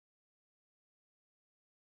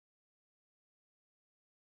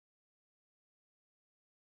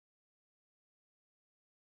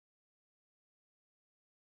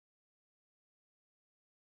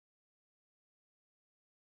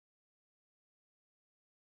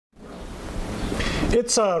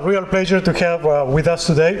It's a real pleasure to have with us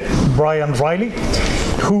today Bryan Riley,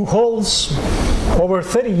 who holds over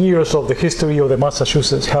 30 years of the history of the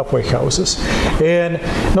Massachusetts halfway houses. And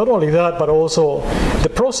not only that, but also the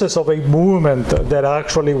process of a movement that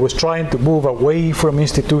actually was trying to move away from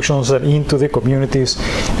institutions and into the communities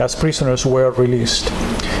as prisoners were released.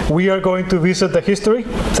 We are going to visit the history.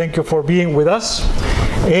 Thank you for being with us.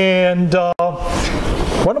 And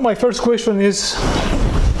one of my first questions is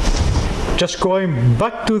just going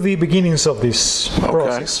back to the beginnings of this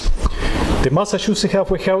process. The Massachusetts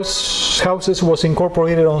halfway houses was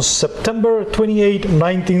incorporated on September 28,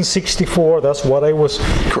 1964. That's what I was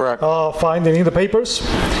finding in the papers.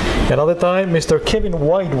 Another time, Mr. Kevin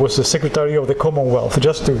White was the Secretary of the Commonwealth.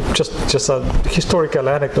 Just a historical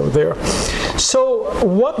anecdote there. So,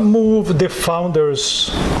 what moved the founders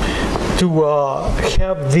to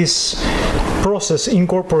have this process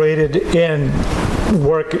incorporated and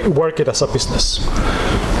work it as a business?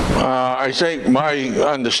 I think my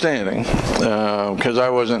understanding, because I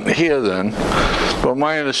wasn't here then, but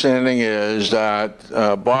my understanding is that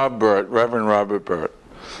Bob Burt, Reverend Robert Burt,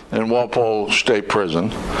 in Walpole State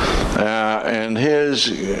Prison, and his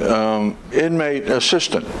inmate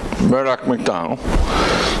assistant, Murdoch McDonald,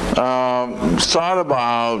 thought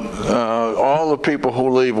about all the people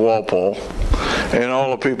who leave Walpole and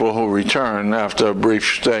all the people who return after a brief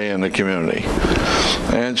stay in the community.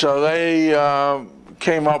 And so they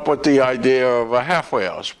came up with the idea of a halfway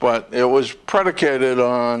house, but it was predicated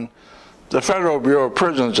on the Federal Bureau of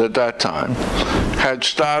Prisons at that time had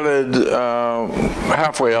started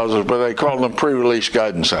halfway houses, but they called them pre-release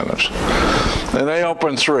guidance centers. And they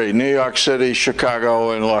opened 3, New York City,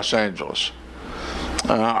 Chicago, and Los Angeles.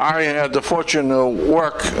 I had the fortune to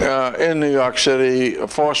work in New York City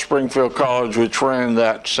for Springfield College, which ran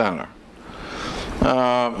that center.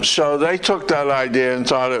 So they took that idea and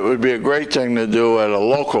thought it would be a great thing to do at a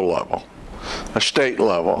local level, a state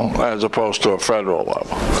level, as opposed to a federal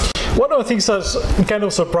level. One of the things that kind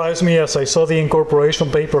of surprised me as I saw the incorporation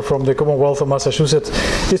paper from the Commonwealth of Massachusetts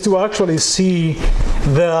is to actually see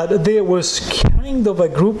that there was kind of a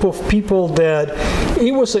group of people that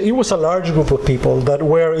it was a large group of people that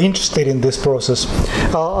were interested in this process.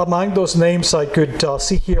 Among those names I could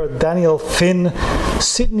see here Daniel Finn,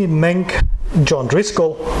 Sidney Menck, John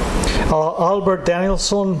Driscoll, Albert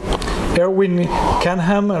Danielson, Erwin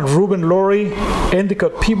Canham, Reuben Laurie,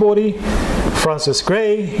 Endicott Peabody, Francis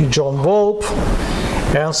Gray, John Volpe,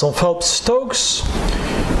 Anson Phelps Stokes,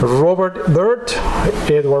 Robert Burt,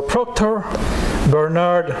 Edward Proctor,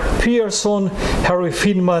 Bernard Pearson, Harry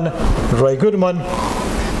Finman, Ray Goodman,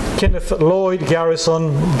 Kenneth Lloyd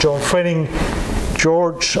Garrison, John Frenning,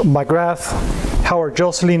 George McGrath, Howard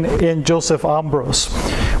Jocelyn, and Joseph Ambrose.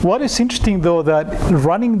 What is interesting, though, that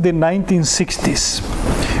running the 1960s,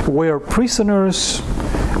 where prisoners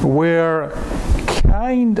were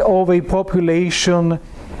kind of a population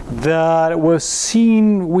that was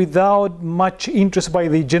seen without much interest by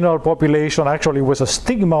the general population, actually was a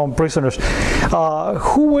stigma on prisoners.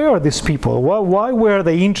 Who were these people? Why were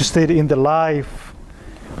they interested in the life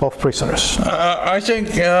of prisoners? I think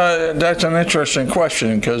that's an interesting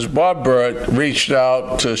question, because Bob Burt reached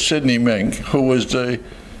out to Sidney Menck, who was the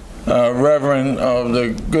Reverend of the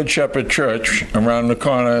Good Shepherd Church around the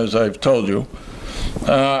corner, as I've told you.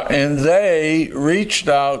 And they reached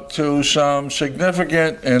out to some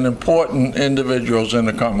significant and important individuals in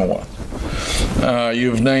the Commonwealth.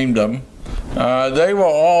 You've named them. They were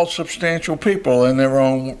all substantial people in their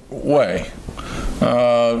own way.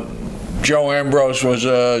 Joe Ambrose was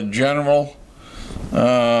a general.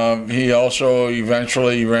 He also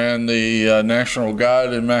eventually ran the National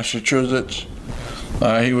Guard in Massachusetts.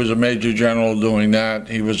 He was a major general doing that.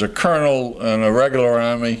 He was a colonel in a regular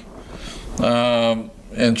army.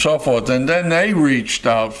 And so forth. And then they reached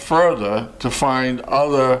out further to find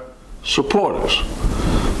other supporters.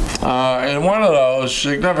 And one of those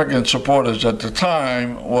significant supporters at the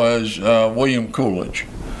time was William Coolidge,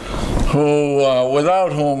 who,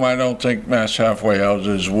 without whom I don't think mass halfway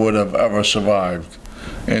houses would have ever survived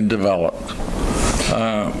and developed.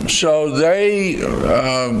 So they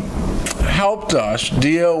helped us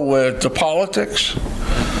deal with the politics,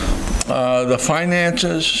 the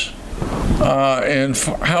finances, and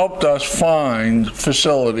helped us find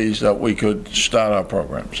facilities that we could start our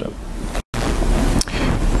programs in.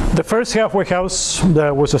 The first halfway house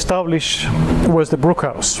that was established was the Brook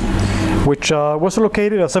House, which was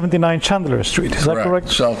located at 79 Chandler Street. Is that correct?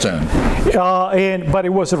 Cell 10. But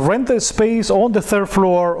it was a rented space on the 3rd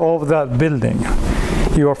floor of that building.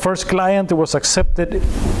 Your first client was accepted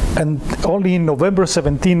and only in November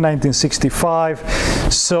 17, 1965.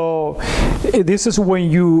 So this is when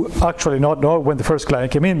you actually, not when the first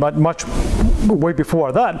client came in, but much way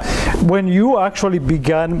before that, when you actually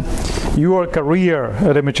began your career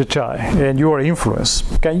at MHHI and your influence.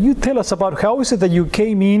 Can you tell us about how is it that you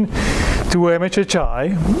came in to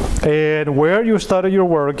MHHI and where you started your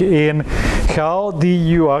work, and how did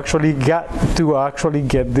you actually get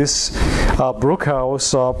this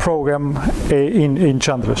Brookhouse program in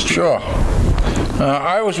Chandler Street? Sure.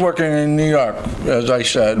 I was working in New York, as I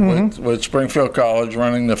said, with Springfield College,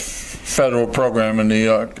 running the federal program in New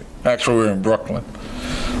York. Actually, we were in Brooklyn.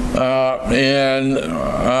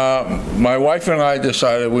 My wife and I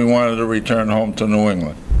decided we wanted to return home to New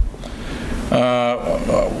England.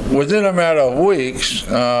 Within a matter of weeks,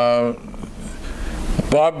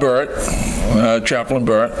 Bob Burt, Chaplain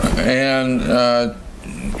Burt, and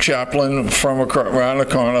Chaplain from around the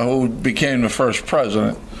corner, who became the first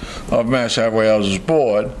president of Mass Halfway Houses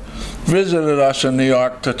Board, visited us in New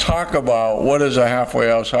York to talk about what is a halfway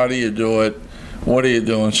house, how do you do it, what do you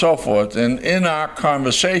do, and so forth. And in our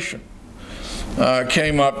conversation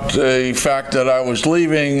came up the fact that I was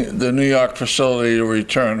leaving the New York facility to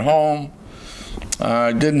return home.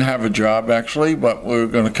 I didn't have a job, actually, but we were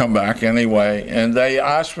going to come back anyway, and they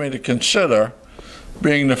asked me to consider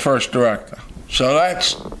being the first director. So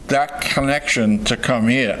that's that connection to come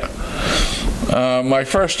here. My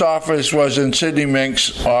first office was in Sidney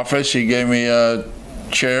Mink's office. He gave me a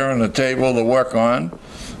chair and a table to work on.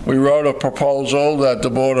 We wrote a proposal that the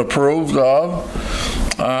board approved of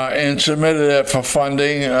and submitted it for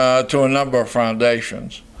funding to a number of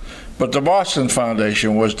foundations. But the Boston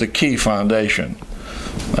Foundation was the key foundation.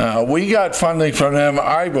 We got funding from them,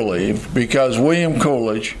 I believe, because William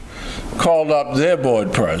Coolidge called up their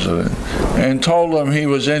board president and told him he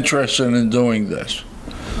was interested in doing this.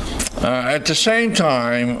 At the same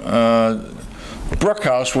time,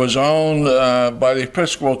 Brookhouse was owned by the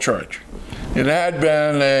Episcopal Church. It had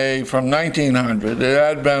been from 1900, it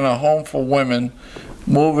had been a home for women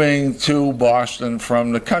moving to Boston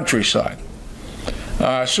from the countryside.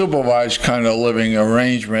 Supervised kind of living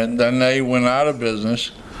arrangement. Then they went out of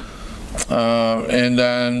business, and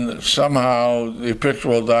then somehow the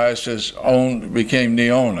Episcopal Diocese became the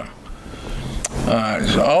owner.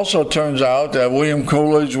 It also turns out that William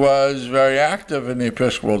Coolidge was very active in the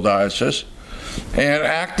Episcopal Diocese and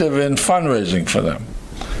active in fundraising for them.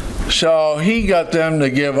 So he got them to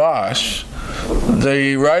give us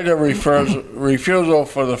the right of refusal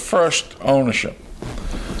for the first ownership.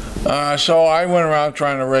 So I went around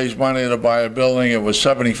trying to raise money to buy a building. It was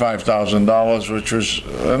 $75,000, which was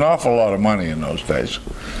an awful lot of money in those days.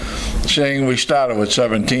 Seeing we started with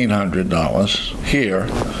 $1,700 here.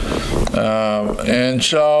 And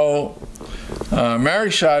so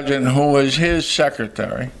Mary Sargent, who was his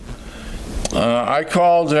secretary, I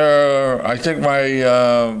called her. I think my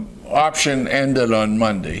option ended on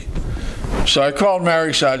Monday. So I called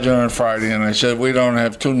Mary Sargent on Friday and I said, we don't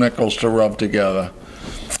have two nickels to rub together.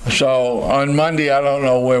 So on Monday, I don't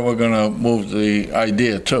know where we're going to move the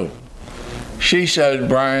idea to. She said,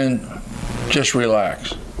 Brian, just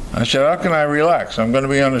relax. I said, how can I relax? I'm going to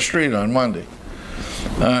be on the street on Monday.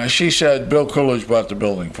 She said, Bill Coolidge bought the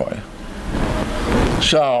building for you.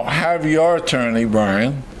 So have your attorney,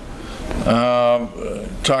 Brian,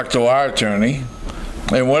 talk to our attorney,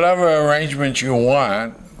 and whatever arrangements you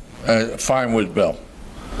want, fine with Bill.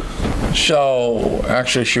 So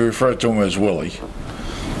actually she referred to him as Willie.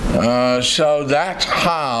 So that's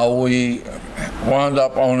how we wound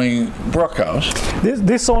up owning Brookhouse.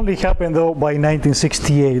 This only happened though by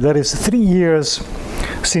 1968. That is 3 years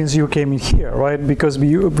since you came in here, right? Because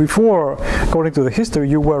before, according to the history,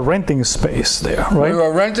 you were renting space there, right? We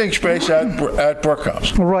were renting space at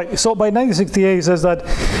Brookhouse. Right. So by 1968, it says that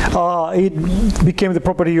it became the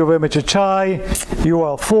property of MHHI.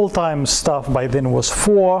 Your full-time staff by then was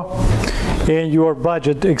 4, and your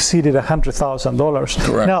budget exceeded $100,000.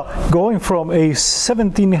 Correct. Now, going from a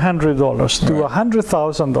 $1,700 to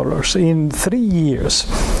 $100,000 in 3 years,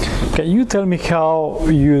 can you tell me how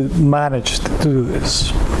you managed to do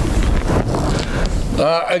this?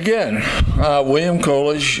 Again, William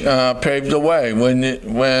Coolidge paved the way.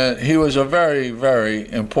 When he was a very,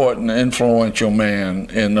 very important, influential man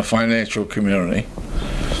in the financial community.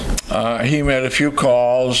 He made a few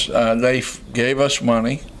calls. They gave us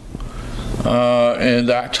money. And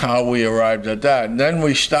that's how we arrived at that. And then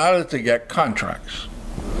we started to get contracts.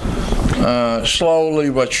 Slowly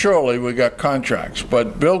but surely we got contracts.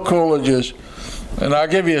 But Bill Coolidge's, and I'll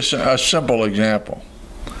give you a simple example.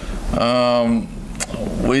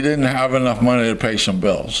 We didn't have enough money to pay some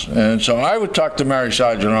bills. And so I would talk to Mary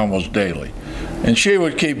Sargent almost daily. and she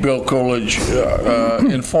would keep Bill Coolidge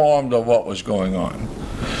informed of what was going on.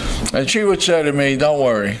 And she would say to me, "Don't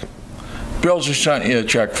worry, Bill's just sent you a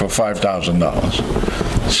check for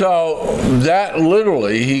 $5,000. So that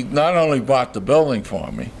literally, he not only bought the building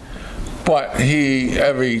for me, but he,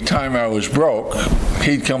 every time I was broke,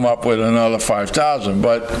 he'd come up with another $5,000.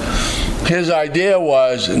 But his idea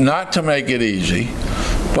was not to make it easy,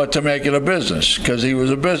 but to make it a business, because he was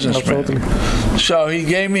a businessman. Absolutely. So he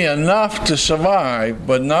gave me enough to survive,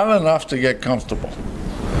 but not enough to get comfortable.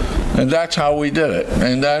 And that's how we did it.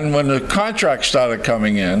 And then when the contracts started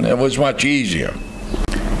coming in, it was much easier.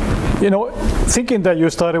 You know, thinking that you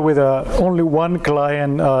started with only one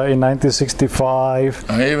client in 1965.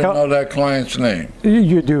 I even know that client's name.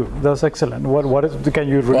 You do. That's excellent. What is, can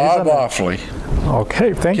you release Bob that? Offley.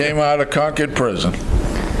 Okay, thank you. Came out of Concord Prison.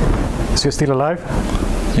 Is he still alive?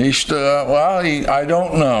 He still, well, I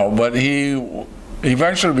don't know, but he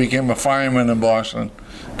eventually became a fireman in Boston,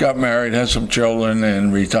 got married, had some children,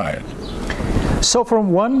 and retired. So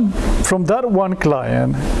from that one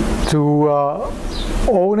client to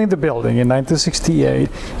owning the building in 1968,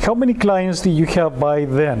 how many clients did you have by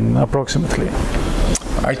then, approximately?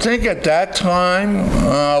 I think at that time,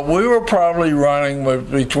 we were probably running with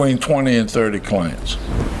between 20 and 30 clients.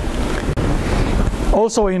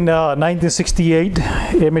 Also in 1968,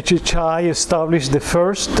 MHHI established the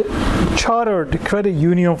first chartered credit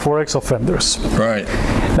union for ex-offenders. Right.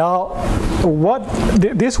 Now,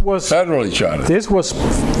 this was... Federally chartered.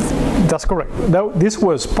 That's correct. Now, this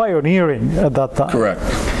was pioneering at that time. Correct.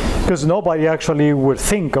 Because nobody actually would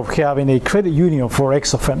think of having a credit union for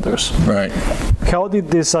ex-offenders. Right. How did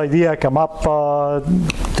this idea come up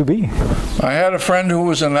to be? I had a friend who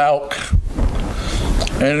was an Elk,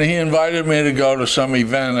 and he invited me to go to some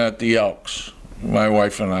event at the Elks, my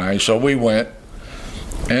wife and I, so we went.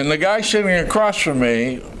 And the guy sitting across from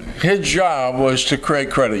me, his job was to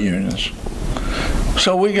create credit unions.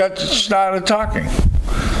 So we got started talking.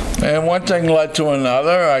 And one thing led to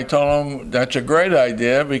another. I told him that's a great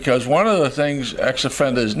idea, because one of the things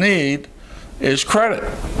ex-offenders need is credit.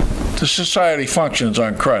 The society functions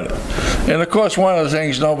on credit. And of course, one of the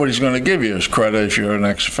things nobody's going to give you is credit if you're an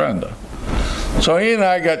ex-offender. So he and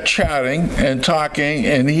I got chatting and talking,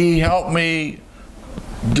 and he helped me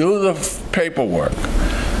do the paperwork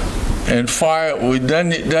and file.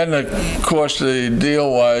 Then of course the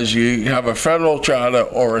deal was you have a federal charter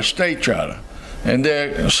or a state charter, and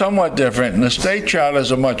they're somewhat different, and the state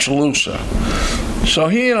charters are much looser. So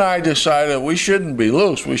he and I decided we shouldn't be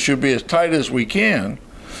loose, we should be as tight as we can.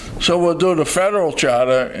 So we'll do the federal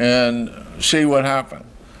charter and see what happens.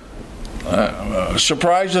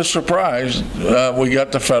 Surprise to surprise, we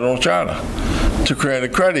got the federal charter to create a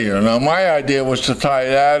credit union. Now my idea was to tie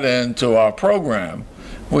that into our program,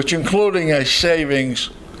 which including a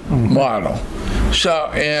savings model.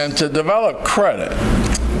 So, and to develop credit,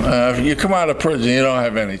 if you come out of prison, you don't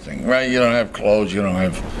have anything, right? You don't have clothes, you don't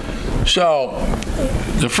have. So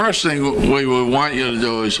the first thing we would want you to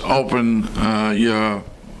do is open your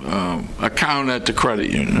account at the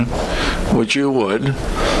credit union, which you would,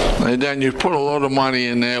 and then you put a load of money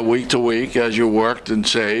in there week to week as you worked and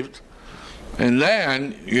saved, and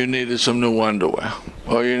then you needed some new underwear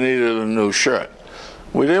or you needed a new shirt.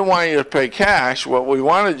 We didn't want you to pay cash. What we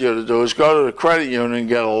wanted you to do is go to the credit union and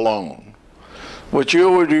get a loan, which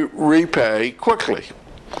you would repay quickly.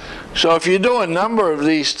 So if you do a number of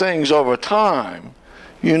these things over time,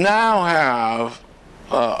 you now have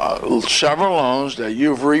several loans that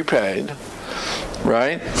you've repaid,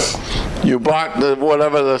 right? You bought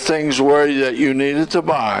whatever the things were that you needed to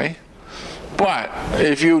buy. But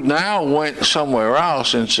if you now went somewhere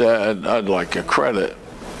else and said, I'd like a credit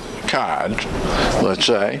card, let's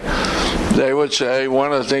say, they would say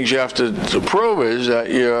one of the things you have to prove is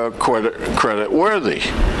that you're credit worthy.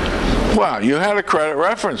 Well, you had a credit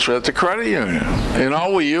reference at the credit union, and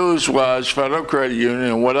all we used was Federal Credit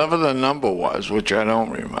Union, whatever the number was, which I don't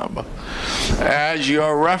remember, as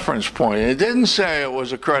your reference point. It didn't say it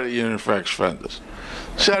was a credit union for ex-offenders.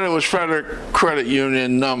 It said it was Federal Credit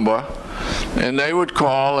Union number, and they would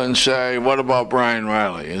call and say, what about Bryan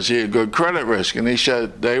Riley? Is he a good credit risk? And he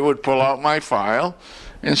said, they would pull out my file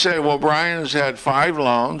and say, well, Bryan has had 5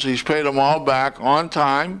 loans. He's paid them all back on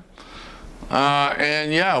time.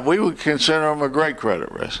 And yeah, we would consider him a great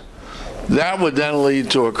credit risk. That would then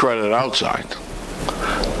lead to a credit outside.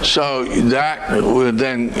 So that would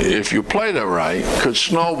then, if you played it right, could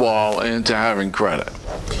snowball into having credit.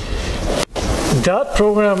 That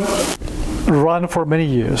program ran for many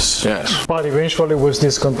years, yes, but eventually was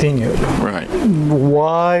discontinued. Right.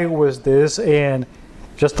 Why was this? And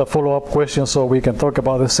just a follow-up question so we can talk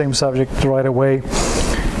about the same subject right away.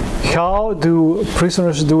 How do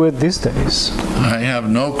prisoners do it these days? I have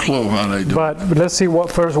no clue how they do it. But let's see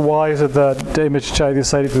first, why is it that MHHI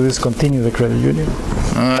decided to discontinue the credit union?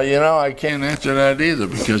 I can't answer that either,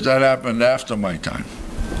 because that happened after my time.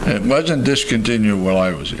 It wasn't discontinued while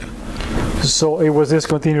I was here. So it was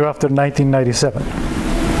discontinued after 1997.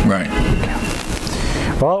 Right.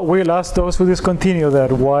 Well, we'll ask those who discontinued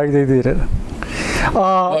that why they did it.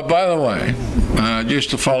 But by the way, just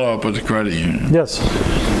to follow up with the credit union. Yes.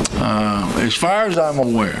 As far as I'm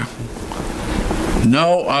aware,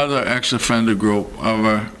 no other ex-offender group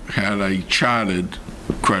ever had a chartered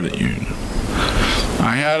credit union.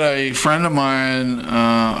 I had a friend of mine,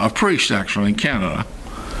 a priest actually in Canada,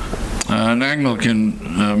 an Anglican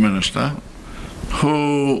minister,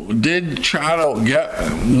 who did get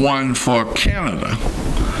one for Canada,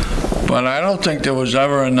 but I don't think there was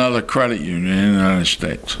ever another credit union in the United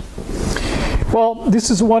States. Well, this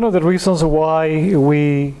is one of the reasons why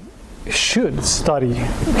we should study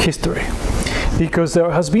history, because there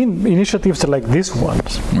has been initiatives like these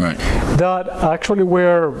ones, right, that actually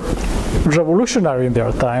were revolutionary in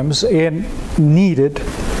their times and needed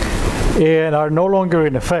and are no longer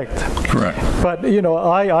in effect. Correct. But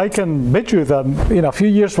I can bet you that in a few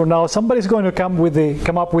years from now, somebody's going to come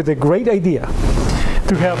up with a great idea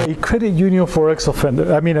to have a credit union for ex-offenders.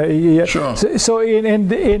 I mean, sure. So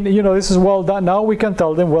this is well done. Now we can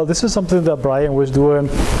tell them, well, this is something that Bryan was doing,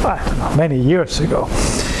 I don't know, many years ago.